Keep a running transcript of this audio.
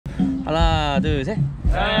하나, 둘, 셋.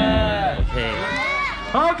 네. 오케이.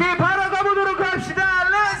 오케이, 바로 가보도록 합시다.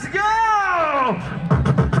 Let's go!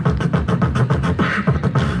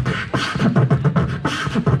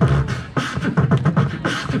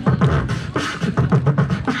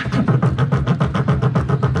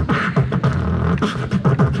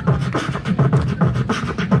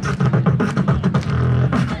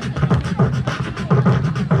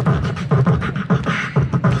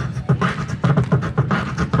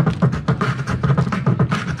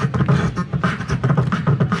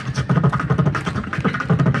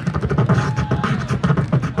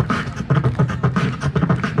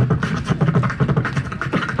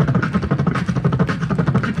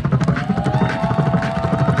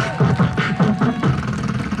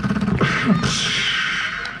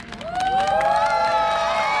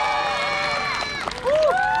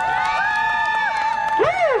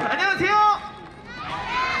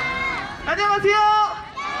 안녕하세요.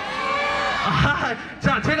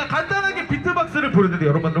 자, 제가 간단하게 비트박스를 보여드렸는데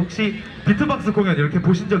여러분들 혹시 비트박스 공연 이렇게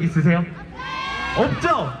보신 적 있으세요?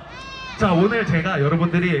 없죠? 자, 오늘 제가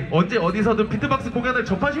여러분들이 언제 어디서든 비트박스 공연을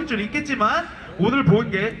접하실 줄 있겠지만 오늘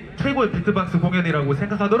본 게 최고의 비트박스 공연이라고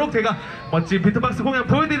생각하도록 제가 멋진 비트박스 공연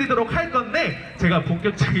보여드리도록 할 건데, 제가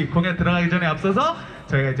본격적인 공연 들어가기 전에 앞서서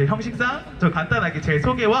저희가 이제 형식상 저 간단하게 제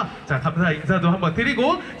소개와 자 감사 인사도 한번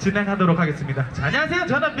드리고 진행하도록 하겠습니다. 자, 안녕하세요.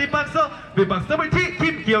 저는 비트박스 더블T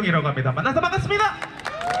김기영이라고 합니다. 만나서 반갑습니다.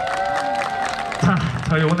 자,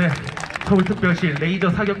 저희 오늘 서울특별시 레이저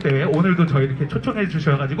사격대회, 오늘도 저희 이렇게 초청해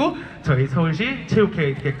주셔가지고 저희 서울시 체육회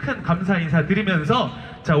이렇게 큰 감사 인사 드리면서,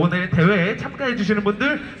 자, 오늘 대회에 참가해 주시는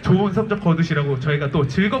분들 좋은 성적 거두시라고 저희가 또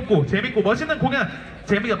즐겁고 재밌고 멋있는 공연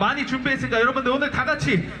재미가 많이 준비했으니까 여러분들 오늘 다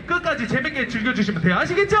같이 끝까지 재밌게 즐겨주시면 돼요.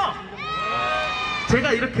 아시겠죠?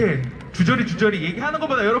 제가 이렇게 주저리 얘기하는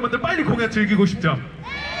것보다 여러분들 빨리 공연 즐기고 싶죠?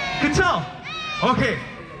 그쵸? 오케이.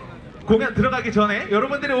 공연 들어가기 전에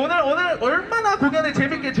여러분들이 오늘 얼마나 공연을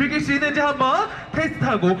재밌게 즐길 수 있는지 한번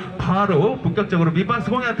테스트하고 바로 본격적으로 비트박스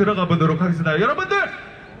공연 들어가 보도록 하겠습니다. 여러분들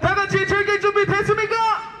다 같이 즐길 준비 됐습니까?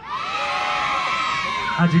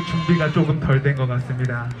 아직 준비가 조금 덜 된 것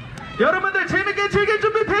같습니다. 여러분들 재밌게 즐길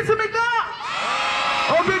준비 됐습니까?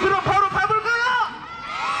 오케이, 그럼 바로 가볼까요?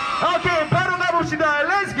 오케이, 바로 가봅시다.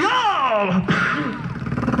 Let's go!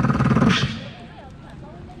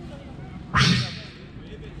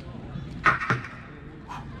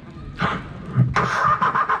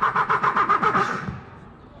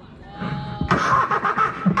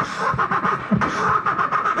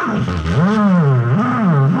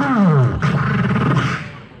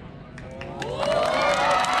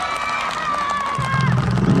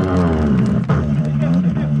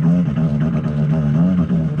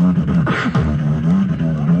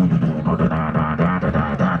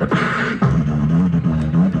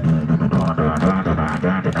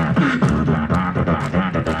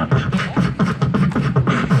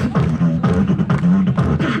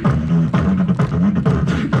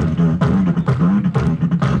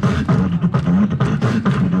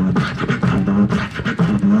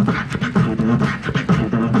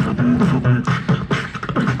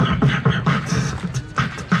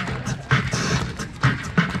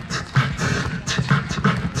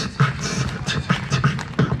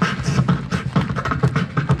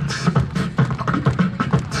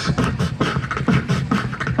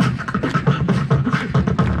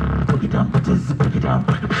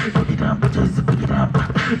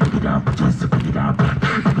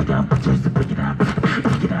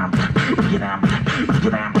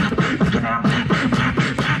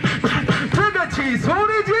 다같이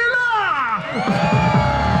소리 질러!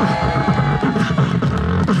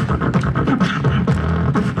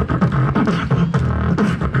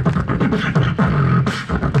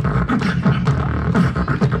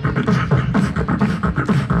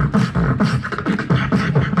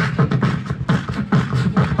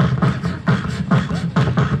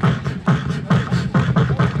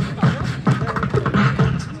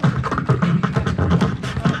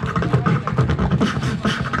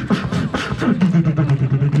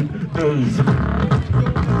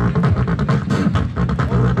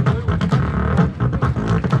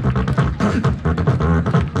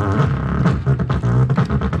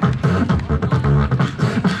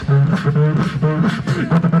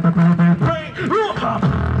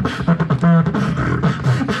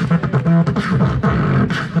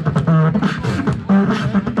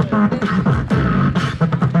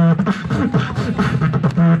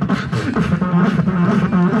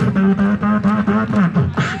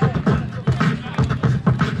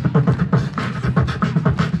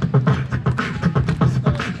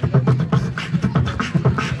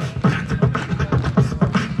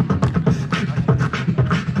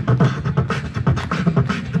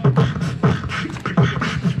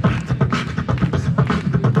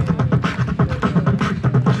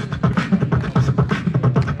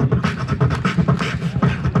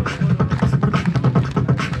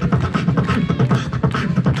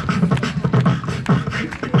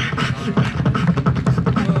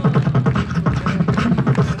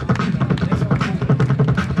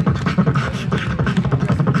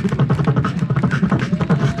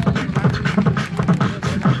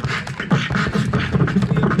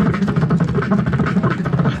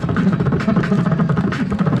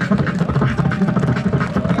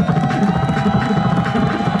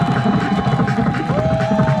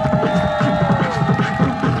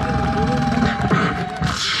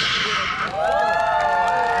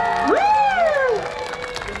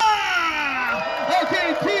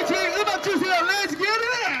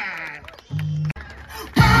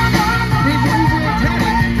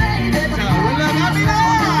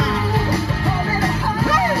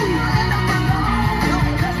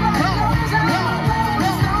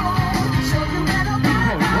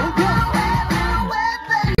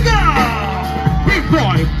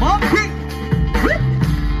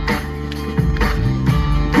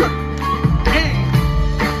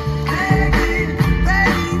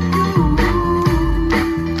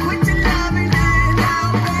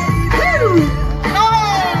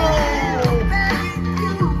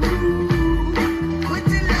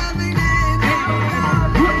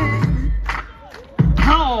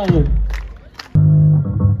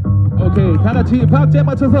 같이 박자에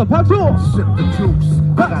맞춰서 박수! Sip the juice.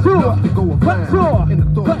 I got enough to go around. And the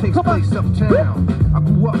thought takes place uptown. I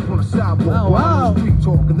grew up on the sidewalk. Wow. Street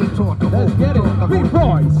talk and they taught the whole get it. talk. I Big go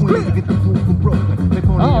boys. to Queens to get the food from Brooklyn. They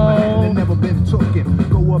pony in my hand and never been tooken.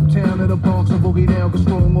 Go uptown to the Bronx and boogie down. Go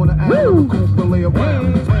strong on the island. Coop and lay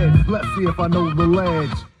around. Hey. Let's see if I know the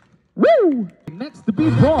ledge. Woo! Next to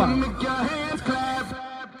Beat Boy. Make your hands clap.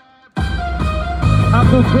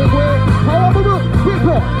 한국 최고의 파워 무브 Beat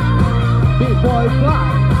Boy. Beat Boy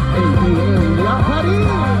Fly. AKA 양파리.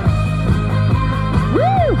 우!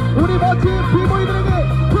 우리 멋진 비보이들에게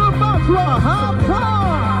큰 박수와 함성.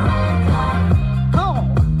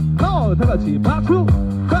 다 같이 박수,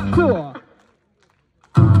 박수.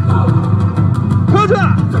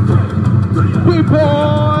 가자. Beat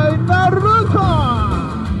Boy 나루토.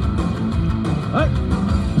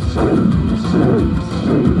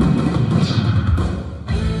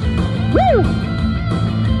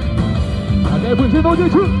 네 번째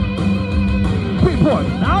노제주 Beat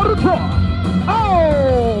Boy 나루토.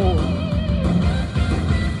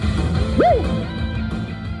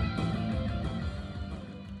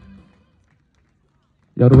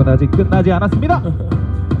 여러분 아직 끝나지 않았습니다.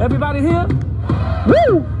 Everybody here?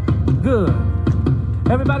 Woo! Good.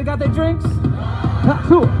 Everybody got their drinks?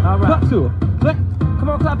 박수, All right. 박수. Come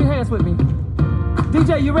on, clap your hands with me.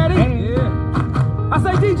 DJ, you ready? Yeah. I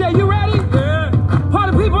say, DJ, you ready? Yeah.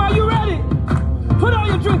 Party people, are you ready? Put all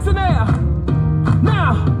your drinks in there.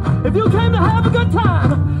 Now, if you came to have a good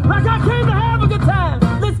time, like I came to have a good time,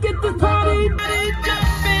 let's get this party jumping.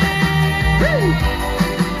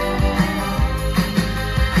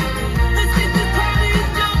 Let's get this party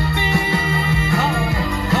jumping.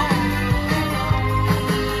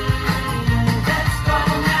 Let's go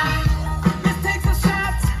now. Let's take some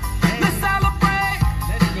shots. Let's celebrate.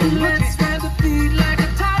 Let's spread the beat like a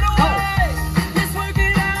tidal wave. Let's work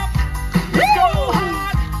it out. Let's go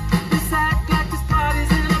hard. Let's act like this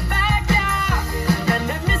party's in the backyard. And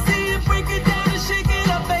let me see you break it down and shake it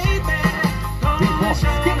up, baby. Come on, show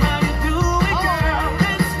 'em how you do it, girl.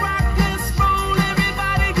 Let's rock, let's roll,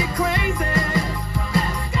 everybody get crazy.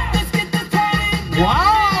 Let's get this party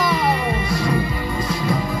going.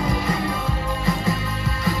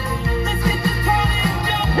 Let's get this party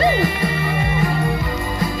jumping.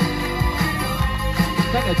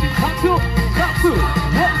 다 같이 박수, 박수.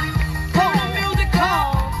 Turn the music on.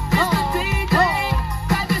 It's the DJ.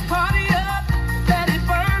 Light this party up. Let it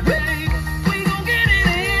burn, babe. We gon' get it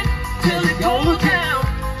in till it goes down.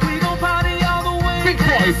 We gon' party all the way Big boy,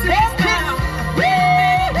 till big it's down.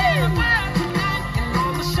 Tonight and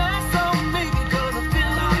all the shine so make it 'cause I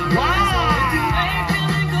feel alright. If you ain't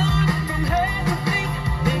feeling good from head to feet,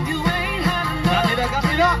 then you ain't had enough.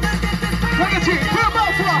 갑니다. Let's get this 다 party 같이 큰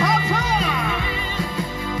박수와 함성.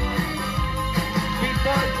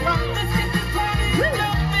 Let's get this party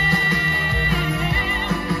jumping.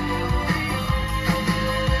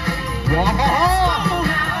 와하하.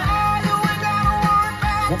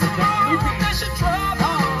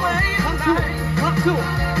 박수, 박수.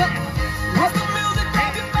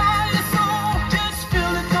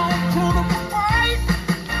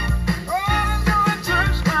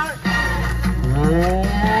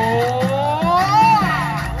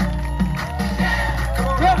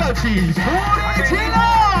 다 같이 소리 질러.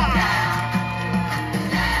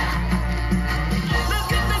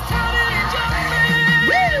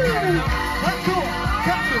 박수,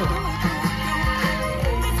 박수.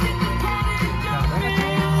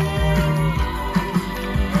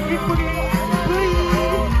 이쁘게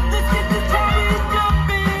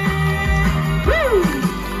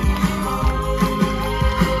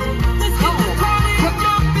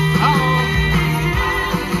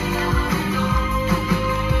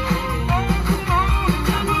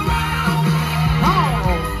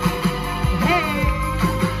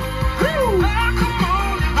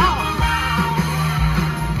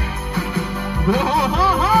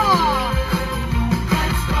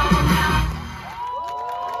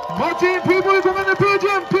멋진 비보이 공연을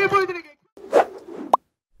펼친 비보이들이